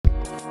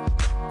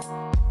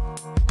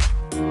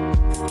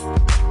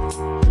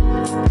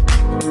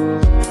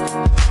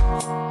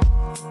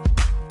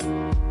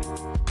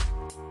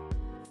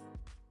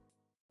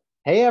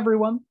Hey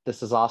everyone,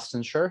 this is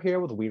Austin Schur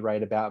here with We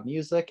Write About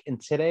Music, and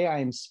today I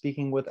am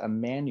speaking with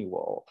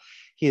Imvnyel.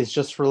 He has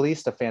just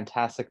released a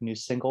fantastic new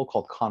single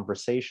called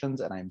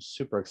Conversations, and I'm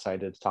super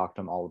excited to talk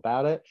to him all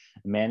about it.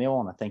 Imvnyel, I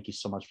want to thank you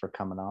so much for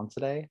coming on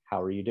today.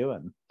 How are you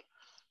doing?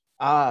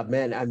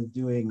 Man, I'm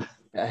doing.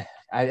 I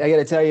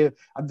gotta tell you,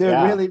 I'm doing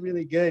Yeah, really,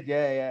 really good.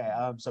 Yeah,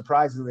 yeah.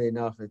 Surprisingly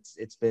enough,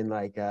 it's been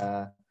like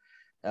the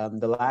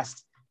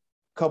last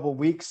couple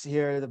weeks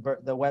here.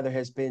 The weather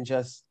has been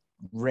just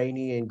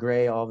rainy and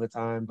gray all the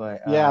time,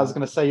 but yeah, I was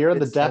gonna say you're in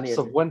the it's depths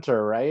sunnier. of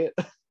winter, right?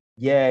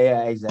 Yeah,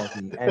 yeah,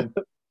 exactly.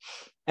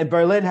 And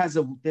Berlin has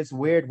this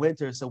weird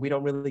winter, so we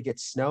don't really get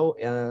snow.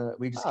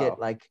 We just get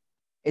Oh, like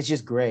it's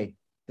just gray.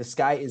 The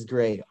sky is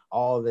gray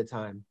all the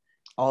time,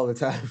 I feel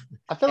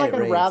and like it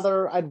I'd rains.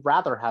 rather I'd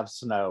rather have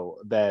snow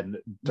than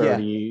Yeah.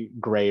 dirty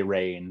gray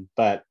rain,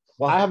 but I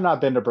Well, have not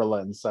been to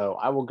Berlin, so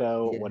I will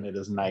go yeah. when it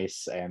is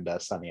nice and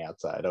sunny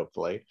outside,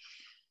 hopefully.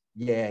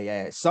 Yeah,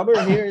 yeah.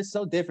 Summer here is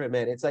so different,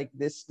 man. It's like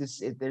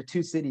they're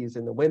two cities.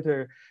 In the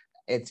winter,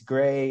 it's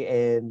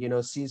gray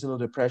and seasonal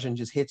depression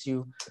just hits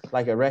you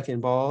like a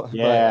wrecking ball. But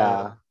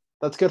Yeah,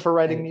 that's good for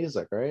writing and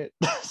music, right?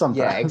 yeah,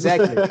 Sometimes.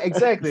 exactly,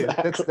 exactly. Exactly.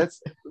 That's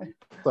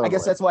I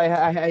guess Totally. that's why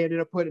I ended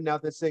up putting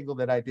out the single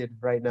that I did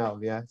right now.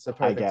 Yeah, it's a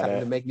I perfect get time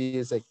to it. make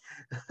music.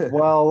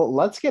 Well,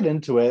 let's get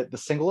into it. The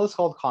single is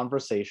called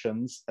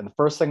Conversations. And the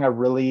first thing I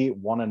really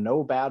want to know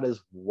about is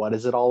what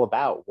is it all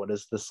about? What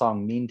does this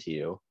song mean to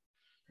you?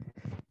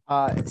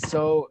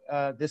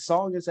 This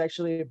song is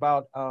actually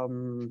about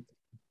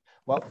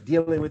well,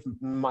 dealing with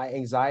my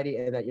anxiety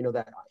and that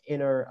that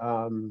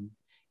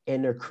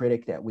inner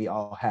critic that we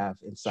all have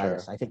inside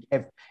us. Sure. I think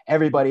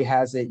everybody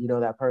has it.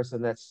 That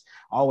person that's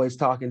always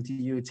talking to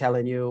you,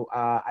 telling you,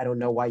 "I don't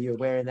know why you're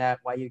wearing that.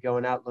 Why you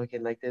going out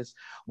looking like this?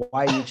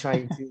 Why are you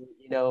trying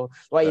to,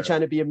 why are you Sure.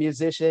 trying to be a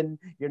musician?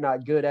 You're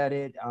not good at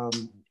it."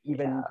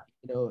 Even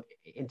Yeah.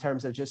 in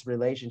terms of just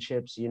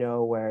relationships,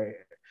 where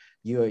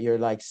you're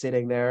like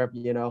sitting there,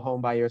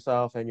 home by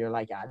yourself, and you're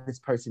like, this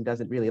person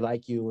doesn't really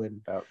like you,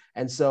 and Yep.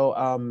 and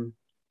so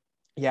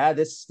yeah,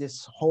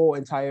 this whole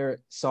entire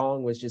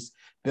song was just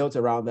built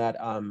around that.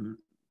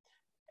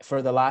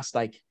 For the last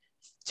like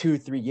 2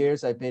 3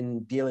 years, I've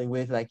been dealing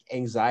with like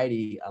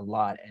anxiety a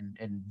lot,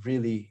 and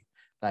really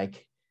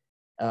like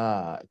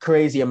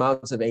crazy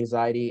amounts of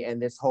anxiety,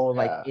 and this whole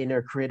like Yeah.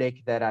 inner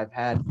critic that I've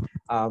had.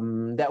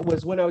 That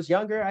was when I was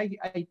younger. I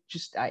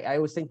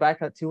always think back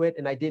to it,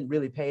 and I didn't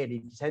really pay any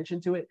attention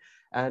to it.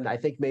 And I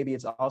think maybe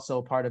it's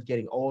also part of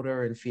getting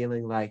older and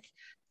feeling like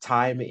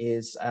time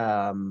is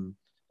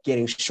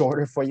getting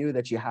shorter for you,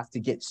 that you have to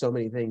get so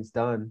many things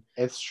done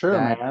It's true,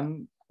 that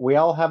man. We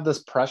all have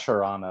this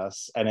pressure on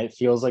us, and it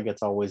feels like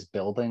it's always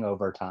building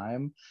over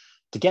time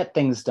to get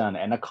things done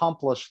and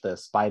accomplish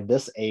this by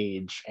this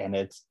age. And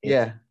it's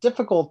yeah,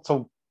 difficult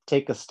to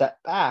take a step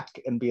back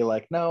and be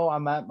like, no,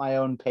 I'm at my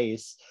own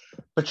pace.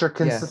 But you're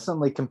yeah,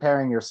 consistently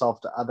comparing yourself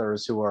to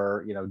others who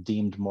are,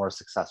 deemed more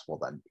successful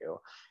than you.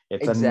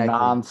 It's a exactly.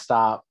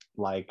 nonstop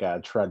like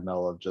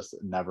treadmill of just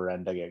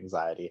never-ending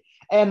anxiety.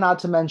 And not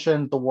to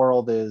mention the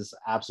world is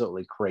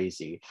absolutely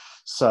crazy,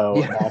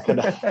 so Yeah. that could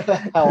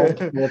help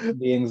with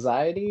the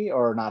anxiety,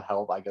 or not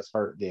help, I guess,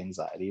 hurt the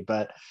anxiety.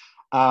 But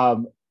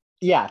um,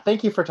 yeah,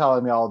 thank you for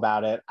telling me all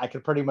about it. I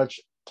could pretty much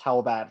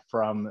tell that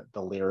from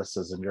the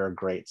lyricism. You're a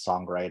great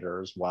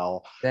songwriter as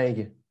well. Thank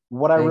you.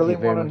 What I Thank really you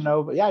very want to much.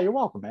 know, but yeah, you're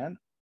welcome, man.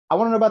 I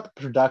want to know about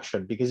the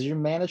production because you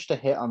managed to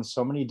hit on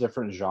so many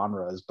different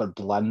genres, but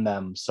blend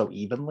them so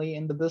evenly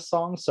into this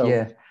song. So,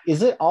 Yeah.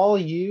 is it all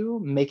you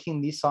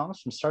making these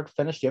songs from start to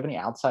finish? Do you have any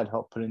outside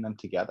help putting them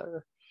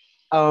together?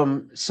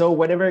 So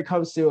whenever it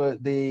comes to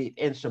the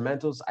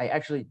instrumentals, I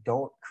actually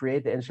don't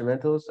create the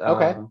instrumentals.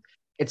 Okay,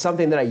 It's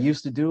something that I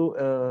used to do,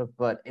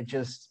 but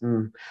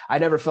I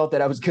never felt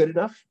that I was good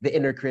enough. The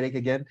inner critic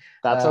again.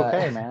 that's Uh,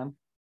 okay, man.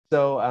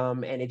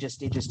 and it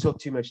just took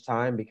too much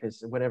time,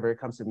 because whenever it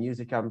comes to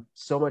music, I'm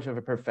so much of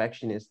a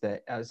perfectionist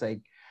that I was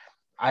like,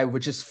 I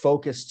would just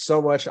focus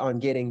so much on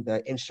getting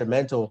the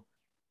instrumental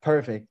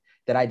perfect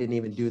that I didn't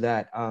even do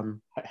that. I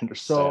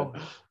understand.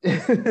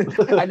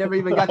 So I never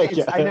even got I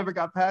get I it. never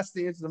got past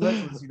the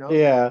instrumentals.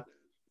 Yeah,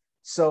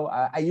 So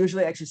I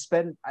usually actually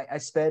I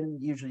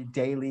spend usually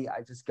daily.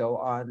 I just go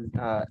on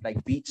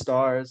like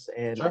BeatStars,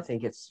 and I sure.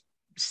 think it's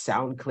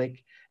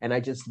SoundClick, and I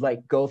just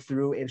like go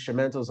through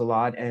instrumentals a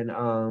lot. And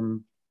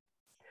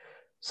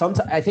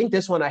sometimes I think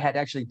this one I had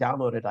actually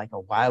downloaded like a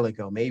while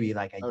ago, maybe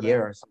like a Oh, year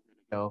damn. or something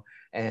ago.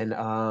 And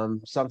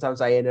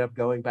sometimes I ended up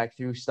going back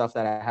through stuff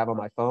that I have on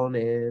my phone,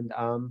 and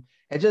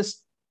it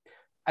just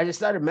I just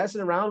started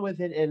messing around with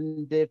it,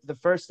 and the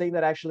first thing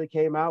that actually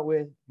came out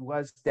with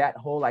was that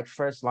whole like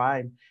first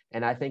line,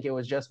 and I think it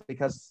was just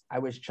because I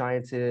was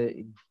trying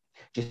to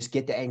just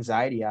get the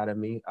anxiety out of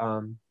me.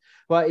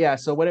 But yeah,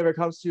 so whenever it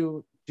comes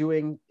to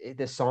doing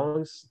the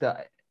songs,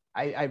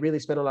 I really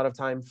spend a lot of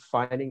time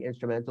finding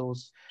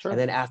instrumentals, and Sure.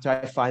 then after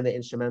I find the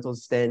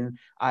instrumentals, then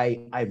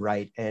I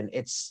write, and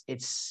it's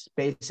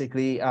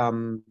basically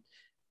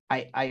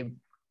I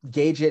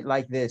gauge it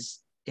like this: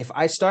 if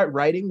I start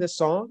writing the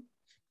song,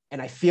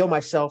 and I feel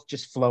myself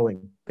just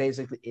flowing,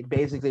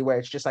 basically where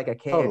it's just like I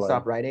can't Totally.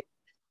 stop writing,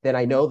 then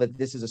I know that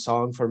this is a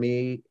song for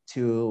me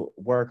to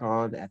work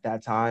on at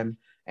that time.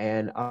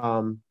 And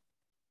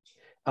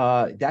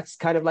that's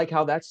kind of like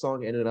how that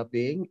song ended up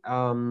being.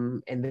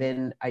 And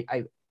then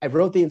I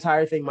wrote the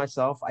entire thing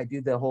myself. I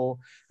do the whole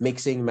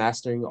mixing,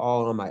 mastering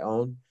all on my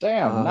own.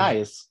 Damn, Um,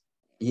 nice.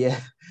 yeah,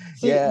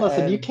 See, yeah,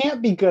 listen, you and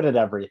can't be good at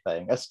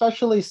everything,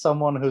 especially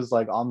someone who's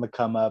like on the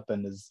come up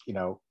and is,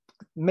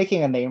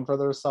 making a name for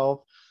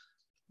themselves.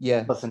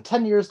 yeah, Listen,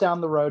 10 years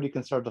down the road, you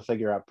can start to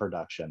figure out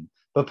production.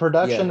 But yeah,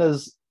 production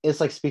is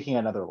like speaking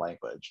another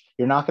language.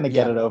 You're not going to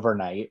get yeah, it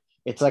overnight.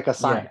 It's like a yeah,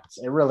 science.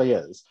 It really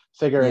is.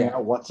 Figuring yeah,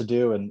 out what to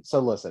do. And so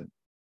listen,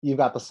 you've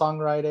got the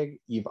songwriting,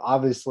 you've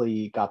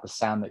obviously got the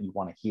sound that you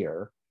want to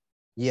hear.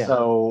 yeah,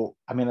 So,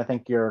 I mean, I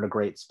think you're in a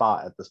great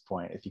spot at this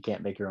point. If you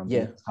can't make your own beat,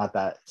 yeah,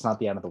 it's not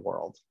the end of the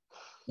world.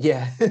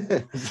 yeah,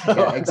 So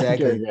yeah, I think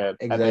you're exactly, good.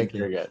 I think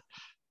you're exactly. good.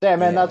 Damn,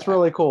 man, that's Yeah,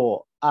 really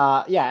cool.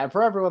 Yeah, and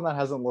for everyone that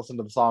hasn't listened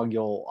to the song,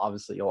 you'll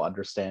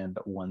understand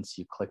once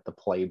you click the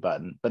play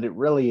button. But it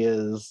really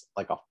is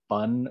like a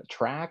fun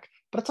track,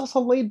 but it's also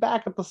laid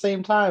back at the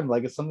same time.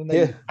 Like it's something that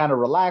you yeah, kind of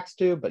relax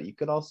to, but you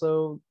could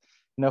also,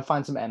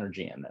 find some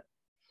energy in it.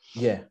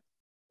 yeah,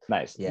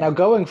 Nice. Now yeah.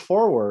 going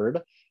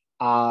forward,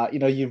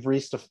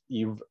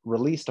 you've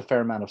released a fair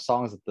amount of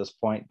songs at this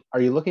point.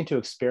 Are you looking to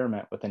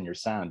experiment within your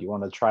sound? You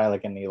want to try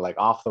like any like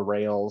off the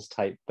rails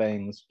type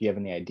things? Do you have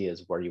any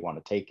ideas where you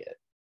want to take it?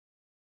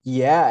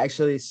 Yeah,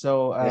 actually,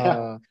 so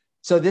Yeah.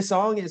 so this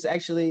song is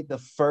actually the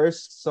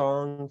first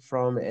song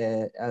from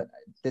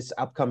this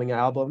upcoming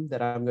album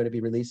that I'm going to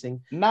be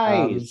releasing,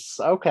 um, Nice.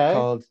 Okay.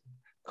 called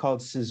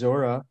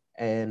Caesura,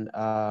 and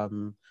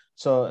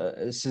so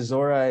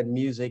Caesura in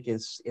music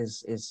is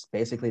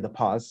basically the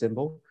pause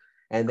symbol,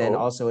 and then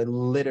Cool. also in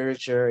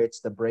literature, it's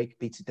the break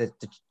between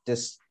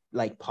this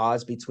like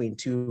pause between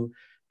two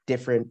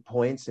different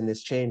points in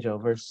this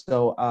changeover.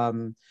 So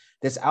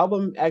this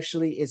album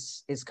actually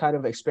is kind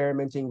of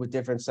experimenting with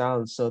different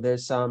sounds. So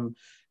there's some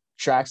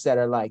tracks that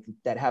are like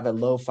that have a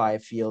lo-fi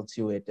feel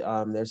to it.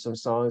 There's some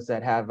songs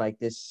that have like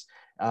this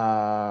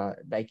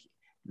like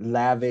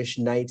lavish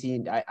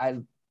 19 I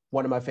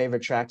one of my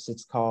favorite tracks,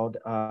 it's called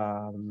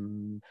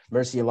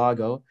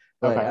Murcielago,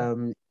 but Okay.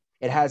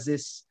 it has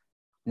this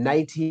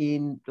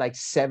 19 like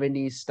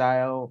 70s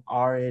style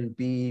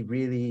R&B,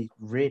 really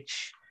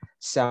rich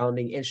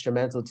sounding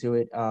instrumental to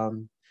it,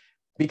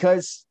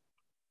 because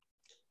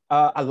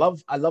I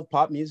love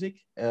pop music.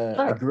 Sure.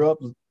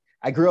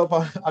 I grew up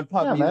on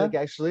pop Yeah, music man.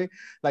 actually.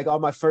 Like all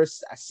my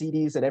first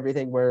CDs and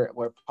everything were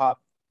pop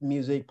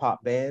music,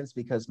 pop bands,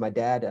 because my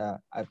dad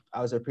I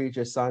was a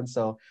preacher's son,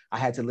 so I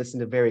had to listen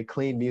to very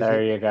clean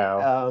There music. you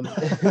go. Um,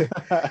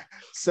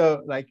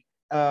 so like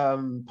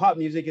pop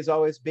music has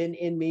always been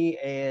in me,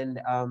 and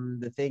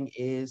the thing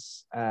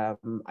is I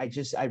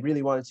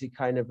really wanted to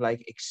kind of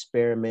like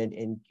experiment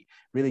and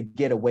really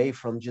get away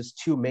from just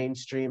too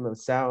mainstream of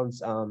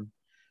sounds.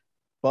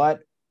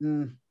 But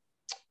mm,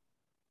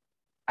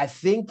 I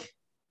think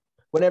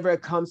whenever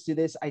it comes to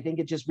this, I think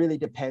it just really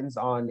depends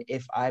on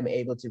if I'm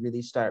able to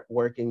really start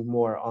working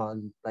more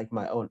on like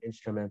my own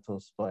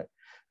instrumentals. But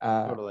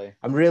uh, Totally.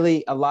 I'm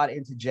really a lot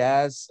into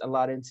jazz, a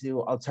lot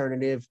into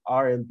alternative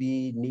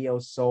R&B, neo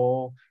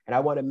soul, and I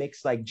want to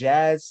mix like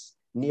jazz,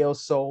 neo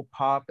soul,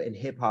 pop, and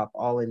hip hop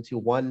all into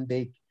one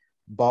big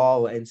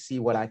ball and see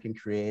what I can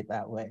create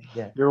that way.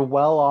 Yeah, You're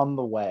well on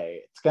the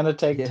way. It's gonna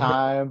take yeah,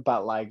 time,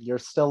 but like you're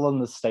still in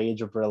the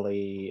stage of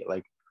really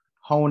like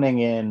honing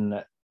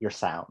in your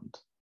sound.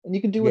 And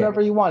you can do yeah,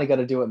 whatever you want. You got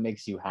to do what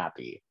makes you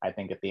happy, I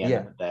think, at the end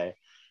of yeah, the day.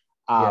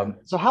 yeah.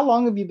 So how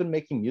long have you been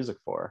making music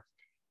for?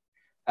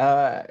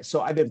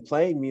 So I've been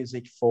playing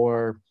music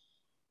for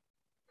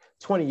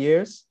 20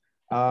 years.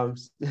 Um,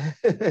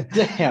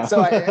 Damn.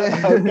 so I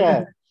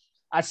Okay.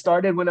 I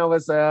started when I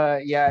was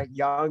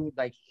young,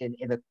 like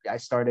I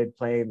started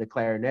playing the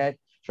clarinet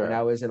when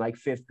I Sure. was in like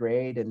fifth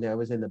grade, and I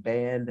was in the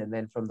band, and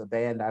then from the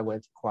band I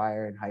went to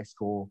choir in high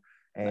school,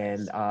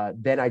 and Nice.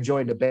 then I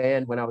joined a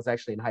band when I was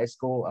actually in high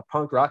school, a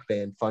punk rock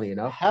band, funny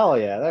enough. Hell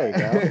yeah. There you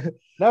go.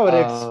 No, it um,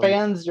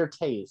 expands your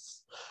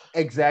taste.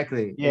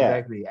 Exactly, Yeah.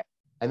 exactly.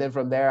 And then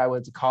from there, I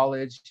went to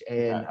college,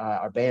 and Okay.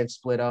 our band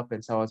split up,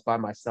 and so I was by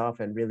myself.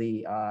 And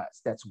really,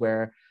 that's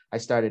where I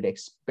started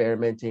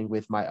experimenting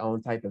with my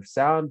own type of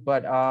sound.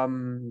 But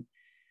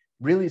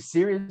really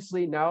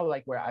seriously now,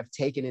 like where I've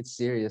taken it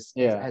serious,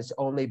 it Yeah. has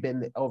only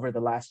been over the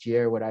last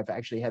year when I've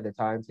actually had the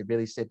time to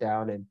really sit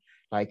down and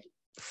like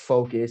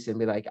focus and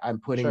be like, I'm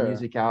putting Sure.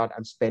 music out,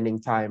 I'm spending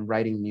time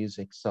writing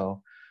music.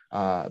 So,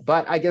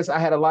 but I guess I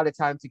had a lot of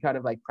time to kind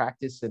of like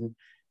practice and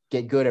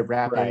get good at Right.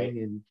 rapping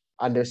and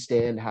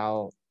understand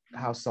how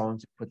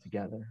songs are put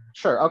together.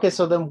 Sure. Okay.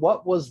 So then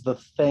what was the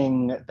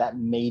thing that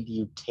made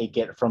you take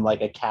it from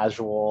like a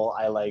casual,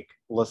 I like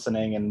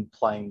listening and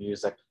playing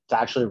music to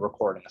actually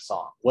recording a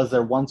song? Was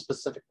there one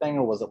specific thing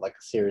or was it like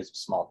a series of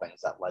small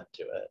things that led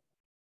to it?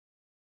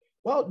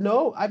 Well,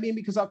 no, I mean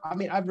because I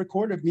mean I've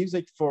recorded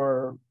music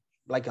for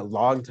like a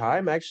long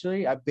time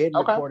actually. I've been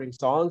Okay, recording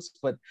songs,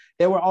 but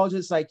they were all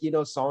just like,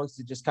 songs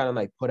to just kind of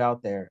like put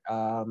out there.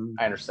 I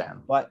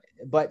understand.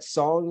 But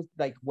songs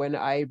like when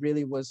I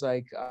really was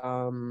like,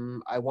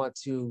 I want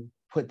to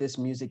put this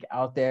music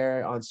out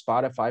there on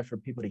Spotify for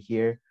people to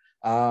hear.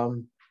 I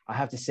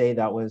have to say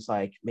that was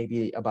like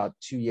maybe about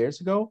 2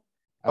 years ago.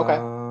 Okay.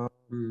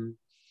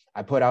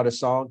 I put out a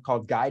song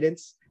called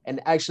Guidance. And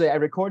actually, I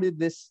recorded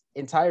this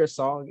entire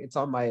song. It's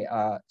on my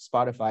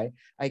Spotify.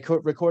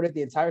 Recorded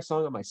the entire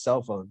song on my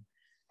cell phone.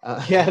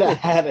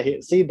 Yeah,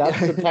 see, that's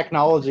the Yeah,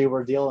 technology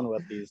we're dealing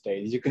with these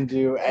days. You can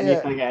do yeah,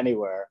 anything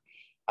anywhere.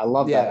 I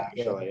love that yeah,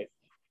 yeah, actually.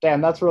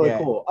 Damn, that's really yeah.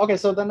 cool. Okay,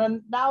 so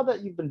then now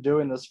that you've been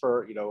doing this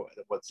for,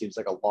 what seems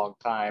like a long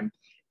time,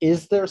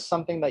 is there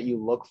something that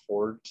you look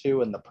forward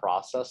to in the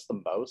process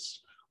the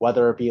most?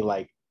 Whether it be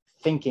like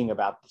thinking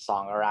about the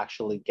song or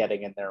actually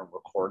getting in there and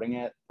recording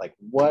it? Like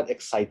what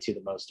excites you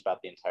the most about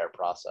the entire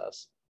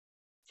process?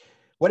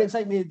 What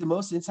excites me the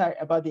most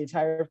about the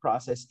entire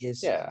process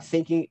is Yeah.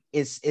 thinking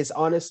is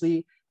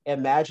honestly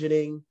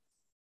imagining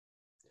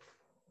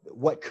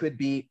what could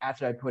be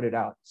after I put it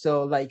out.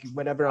 So like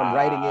whenever I'm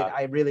writing it, Uh,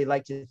 I really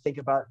like to think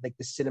about like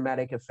the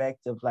cinematic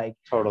effect of like,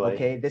 totally.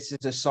 okay, this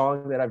is a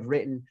song that I've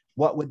written.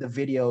 What would the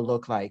video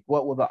look like?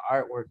 What will the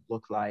artwork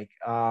look like?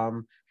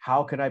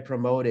 How can I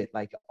promote it?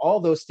 Like all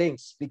those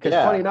things. Because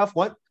funny Yeah. enough,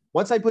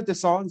 once I put the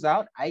songs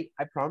out, I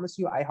promise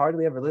you, I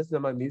hardly ever listen to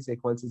my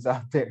music once it's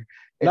out there.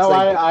 It's No,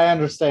 like, I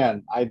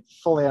understand. I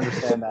fully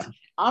understand that.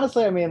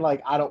 Honestly, I mean,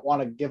 like, I don't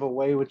want to give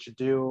away what you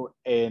do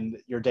in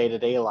your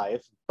day-to-day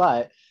life,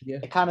 but yeah,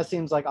 it kind of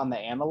seems like on the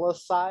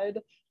analyst side,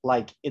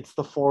 like it's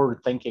the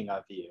forward thinking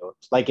of you.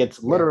 Like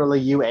it's yeah, literally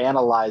you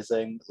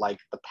analyzing like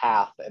the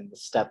path and the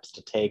steps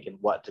to take and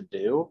what to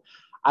do.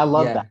 I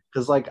love that yeah.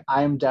 because like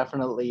I'm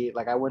definitely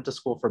like I went to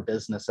school for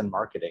business and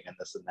marketing and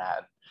this and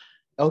that.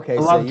 I Okay,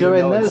 so love you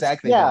doing know this.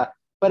 exactly Yeah. that.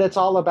 But it's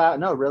all about,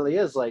 no, it really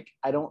is like,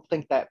 I don't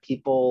think that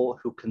people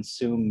who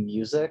consume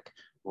music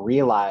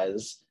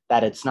realize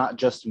that it's not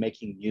just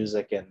making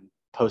music and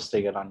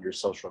posting it on your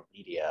social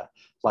media.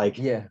 Like,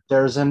 Yeah,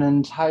 there's an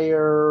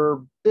entire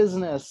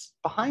business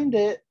behind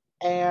it.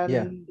 yeah,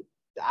 And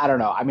I don't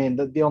know. I mean,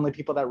 the only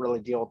people that really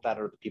deal with that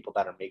are the people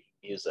that are making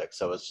music.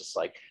 So it's just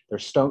like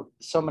there's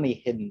so many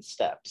hidden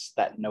steps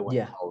that no one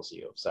yeah, tells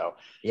you. So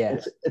yeah.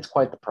 it's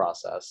quite the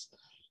process.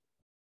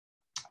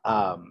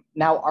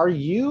 Now, are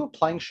you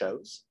playing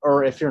shows,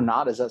 or if you're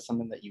not, is that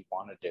something that you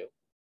want to do?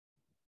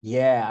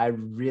 Yeah, I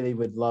really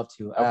would love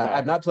to. Okay,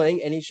 I'm not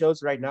playing any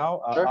shows right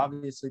now, sure.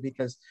 obviously,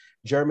 because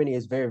Germany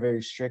is very,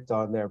 very strict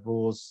on their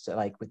rules,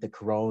 like with the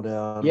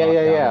corona and Yeah,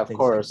 yeah, lockdown yeah. and Of things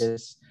like course.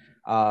 this.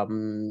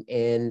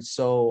 And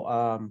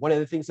so one of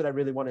the things that I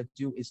really want to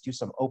do is do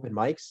some open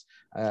mics.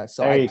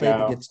 So There I you played the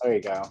go. guitar. There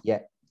you go. Yeah,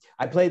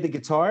 I played the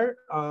guitar.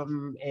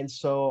 And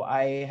so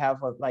I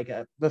have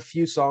a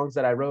few songs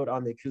that I wrote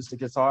on the acoustic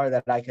guitar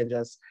that I can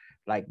just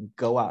like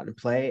go out and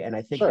play. And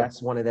I think Sure.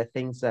 that's one of the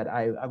things that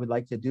I would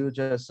like to do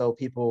just so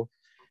people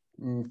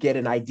get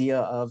an idea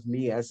of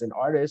me as an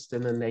artist,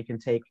 and then they can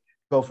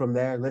go from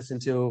there, listen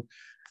to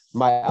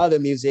my other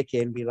music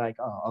and be like,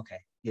 oh, okay,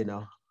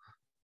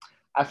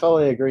 I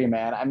fully agree,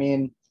 man. I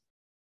mean,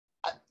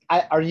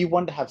 are you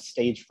one to have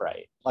stage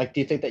fright? Like,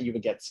 do you think that you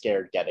would get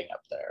scared getting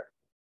up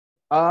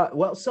there?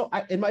 well, so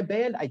in my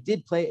band, I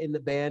did play in the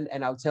band,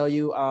 and I'll tell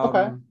you,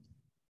 Okay.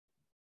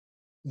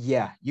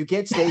 yeah, you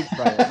get stage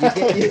fright. You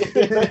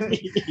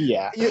get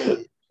Yeah,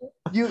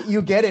 you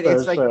you get it. for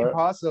It's like sure.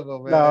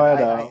 impossible, No, man.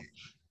 I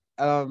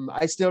know.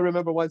 I still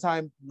remember one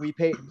time we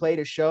played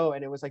a show,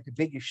 and it was like the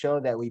biggest show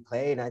that we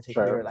played. And I think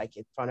we were Sure. like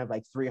in front of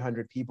like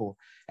 300 people,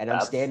 and I'm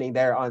That's standing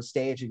there on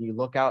stage, and you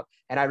look out,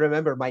 and I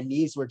remember my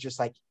knees were just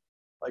like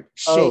like,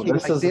 oh, shaking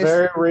this like is this,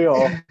 very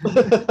real.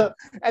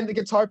 and the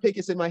guitar pick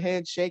is in my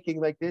hand,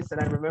 shaking like this.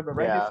 And I remember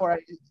right Yeah, before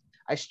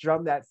I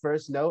strummed that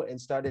first note and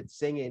started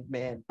singing,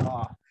 man,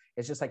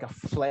 it's just like a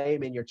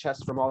flame in your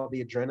chest from all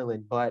the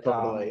adrenaline. But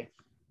totally.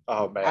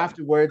 Oh man,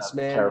 afterwards, that's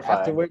man,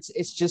 terrifying.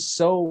 it's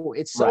so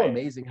Right.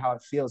 amazing how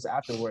it feels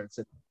afterwards.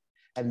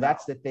 And No.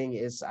 that's the thing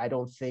is I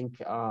don't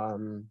think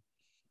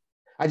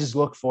I just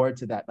look forward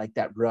to that, like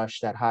that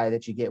rush, that high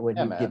that you get when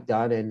Yeah, you get man.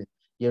 done and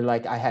you're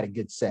like, I had a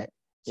good set.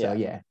 So Yeah.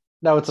 yeah.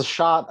 No, it's a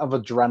shot of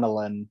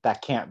adrenaline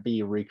that can't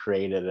be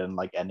recreated in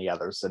like any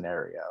other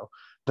scenario.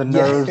 The Yeah.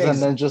 nerves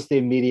and then just the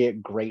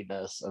immediate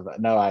greatness of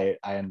it. No, I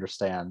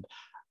understand.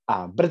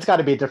 But it's got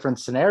to be a different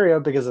scenario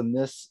because in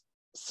this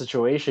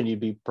situation, you'd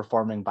be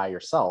performing by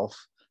yourself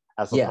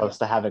as Yeah. opposed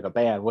to having a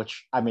band,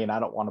 which I mean, I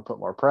don't want to put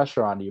more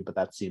pressure on you, but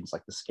that seems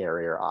like the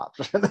scarier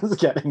option is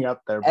getting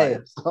up there by Hey,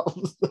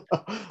 yourself.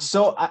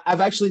 so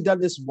I've actually done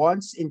this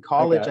once in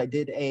college. Okay. I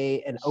did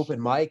an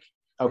open mic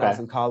when I was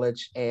Okay. in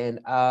college. And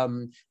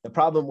the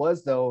problem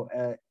was though,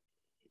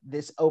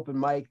 this open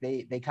mic,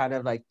 they kind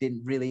of like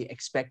didn't really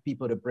expect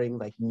people to bring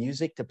like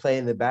music to play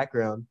in the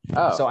background.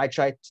 Oh. So I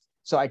tried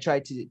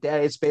to,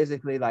 it's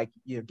basically like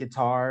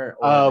guitar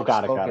or Oh, like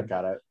got it, got it, spoken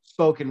got it.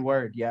 spoken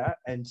word, yeah.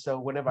 And so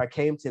whenever I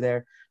came to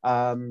there,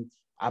 I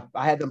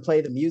had them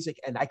play the music,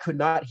 and I could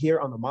not hear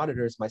on the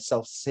monitors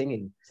myself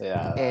singing. So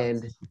yeah,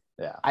 And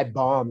Yeah. I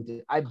bombed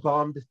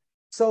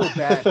so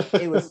bad.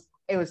 It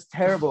was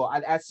terrible.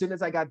 As soon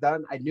as I got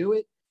done, I knew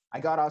it. I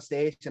got off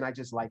stage and I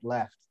just like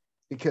left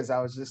because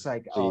I was just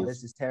like, oh, Jeez.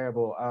 this is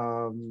terrible.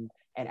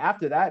 And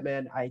after that,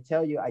 man, I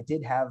tell you, I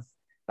did have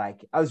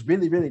like I was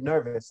really, really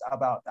nervous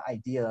about the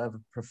idea of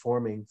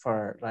performing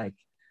for like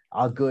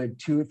a good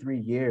 2 or 3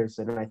 years.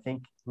 And I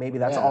think maybe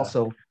that's Yeah.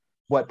 also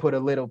what put a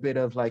little bit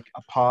of like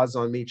a pause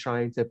on me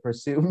trying to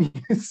pursue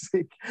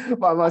music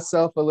by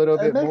myself a little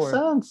It bit makes more.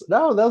 sense.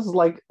 No, that's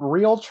like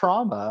real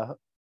trauma.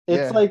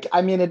 It's Yeah, like,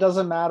 I mean, it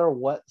doesn't matter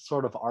what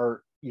sort of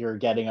art you're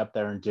getting up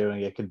there and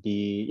doing. It could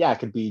be, yeah, it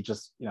could be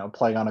just,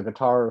 playing on a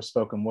guitar or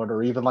spoken word,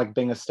 or even like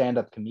being a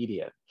stand-up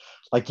comedian.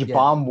 Like you yeah,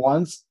 bomb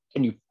once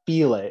and you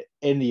feel it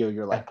in you.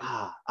 You're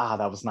yeah, like,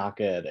 that was not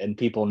good. And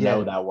people know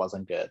yeah, that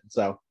wasn't good.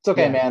 So it's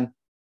okay, yeah. man.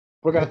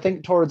 We're gonna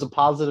think towards a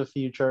positive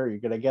future. You're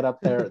gonna get up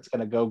there, it's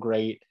gonna go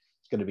great.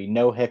 It's gonna be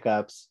no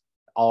hiccups,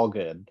 all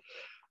good.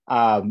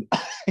 um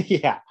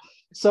yeah.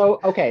 So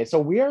okay, so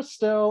we are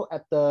still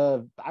at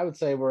the, I would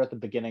say we're at the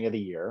beginning of the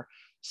year.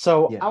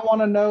 So Yeah. I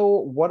want to know,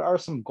 what are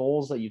some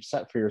goals that you've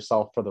set for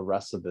yourself for the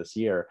rest of this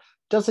year?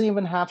 Doesn't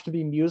even have to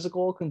be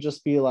musical, it can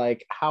just be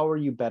like, how are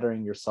you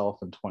bettering yourself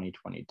in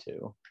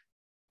 2022?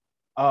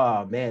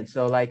 Oh man.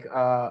 So like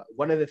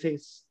one of the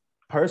things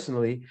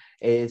personally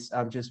is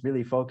I'm just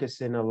really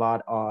focusing a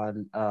lot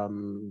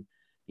on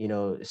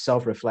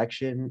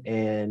self-reflection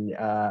and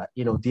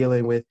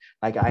dealing with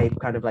like I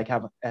kind of like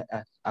have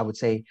I would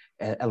say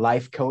a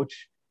life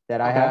coach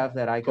that I Okay, have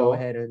that I go cool,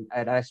 ahead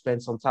and I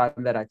spend some time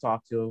that I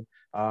talk to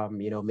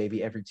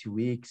maybe every 2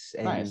 weeks.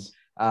 And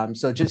nice.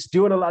 so just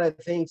doing a lot of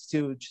things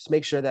to just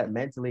make sure that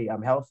mentally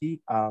I'm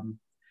healthy.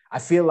 I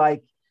feel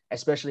like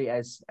especially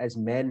as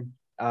men,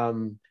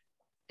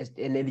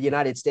 in the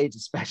United States,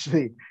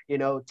 especially,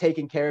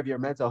 taking care of your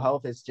mental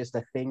health is just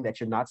a thing that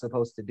you're not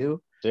supposed to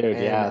do. Dude,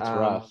 And yeah, it's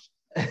rough.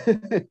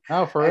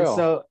 No, for and real.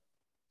 so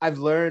I've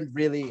learned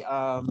really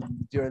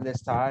during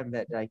this time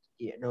that like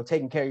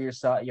taking care of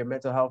yourself, your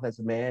mental health as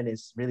a man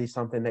is really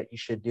something that you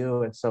should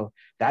do. And so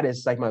that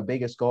is like my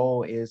biggest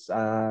goal is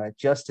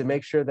just to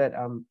make sure that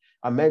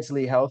I'm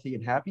mentally healthy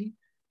and happy.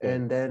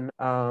 Good.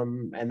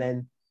 And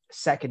then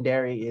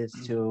secondary is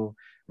to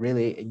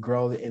really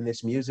grow in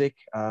this music.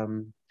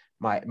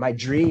 My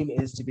dream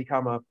is to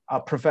become a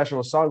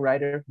professional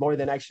songwriter more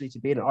than actually to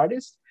be an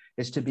artist.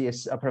 Is to be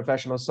a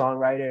professional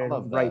songwriter I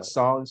love and write that.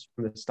 songs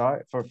from the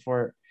start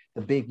for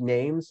the big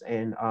names.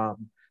 And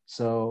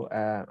so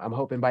I'm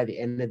hoping by the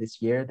end of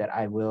this year that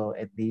I will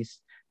at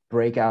least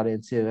break out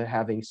into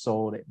having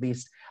sold at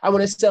least, I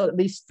want to sell at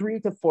least 3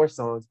 to 4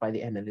 songs by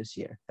the end of this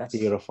year. That's a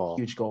Beautiful.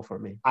 huge goal for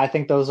me. I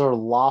think those are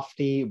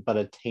lofty but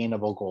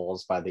attainable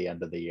goals by the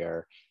end of the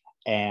year.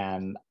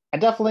 And I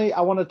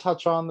want to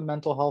touch on the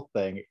mental health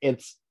thing.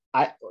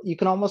 You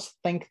can almost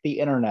thank the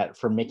internet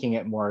for making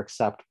it more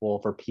acceptable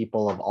for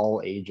people of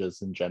all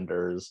ages and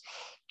genders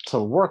to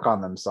work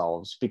on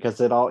themselves, because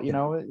it all,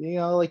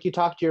 Yeah. like you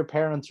talk to your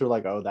parents who are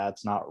like, oh,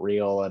 that's not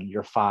real and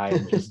you're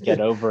fine, just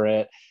get over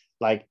it.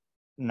 Like,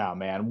 no,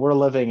 man, we're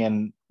living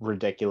in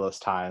ridiculous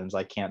times.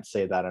 I can't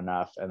say that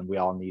enough. And we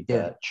all need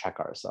Yeah. to check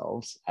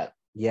ourselves at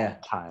Yeah.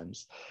 all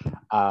times.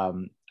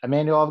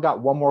 Imvnyel, I've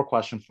got one more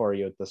question for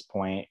you at this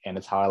point, and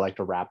it's how I like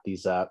to wrap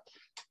these up.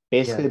 Yeah.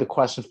 Basically, the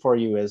question for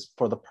you is,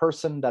 for the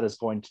person that is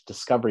going to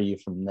discover you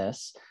from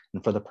this,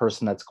 and for the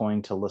person that's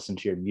going to listen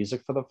to your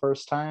music for the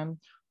first time,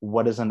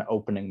 what is an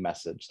opening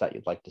message that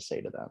you'd like to say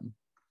to them?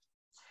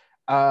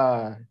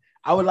 Uh,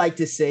 I would like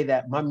to say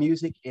that my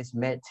music is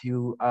meant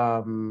to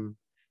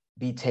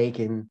be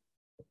taken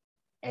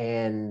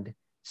and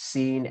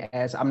seen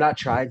as, I'm not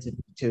trying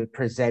to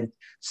present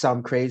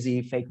some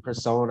crazy fake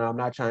persona. I'm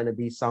not trying to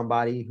be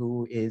somebody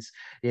who is,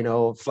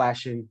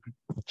 flashing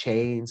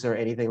chains or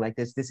anything like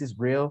this. This is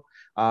real.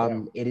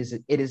 Yeah.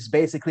 It is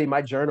basically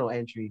my journal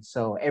entry.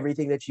 So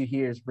everything that you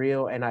hear is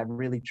real, and I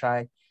really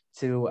try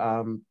to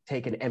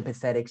take an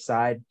empathetic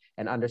side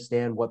and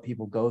understand what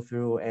people go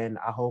through. And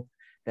I hope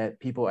that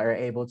people are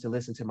able to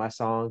listen to my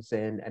songs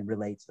and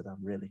relate to them,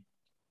 really.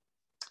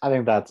 I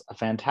think that's a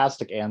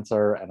fantastic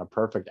answer and a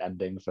perfect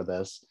ending for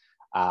this.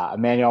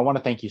 Imvnyel, I want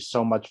to thank you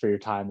so much for your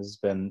time. This has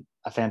been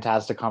a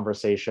fantastic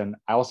conversation.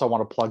 I also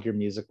want to plug your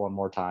music one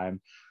more time.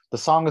 The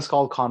song is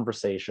called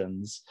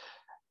Conversations.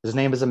 His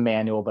name is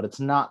Imvnyel, but it's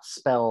not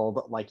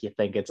spelled like you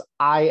think. It's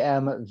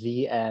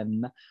Imvnyel.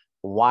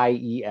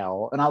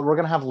 And we're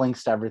going to have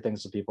links to everything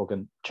so people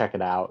can check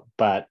it out.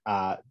 But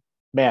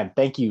man,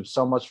 thank you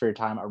so much for your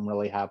time. I'm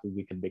really happy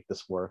we can make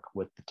this work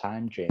with the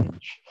time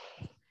change.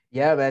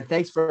 Yeah, man.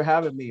 Thanks for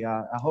having me.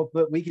 I hope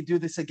that we can do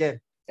this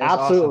again. It was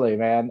awesome. Absolutely,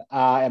 man.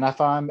 And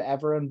if I'm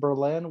ever in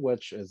Berlin,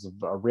 which is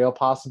a real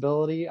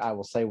possibility, I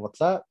will say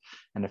what's up.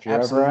 And if you're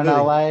ever in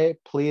Absolutely. LA,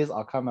 please,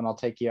 I'll come and I'll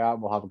take you out.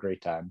 We'll have a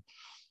great time.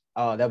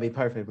 Oh, that'd be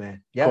perfect,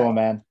 man. Yeah. Cool,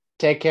 man.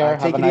 Take care.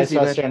 Have Take a it nice easy,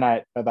 rest man. of your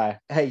night. Bye bye.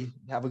 Hey,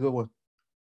 have a good one.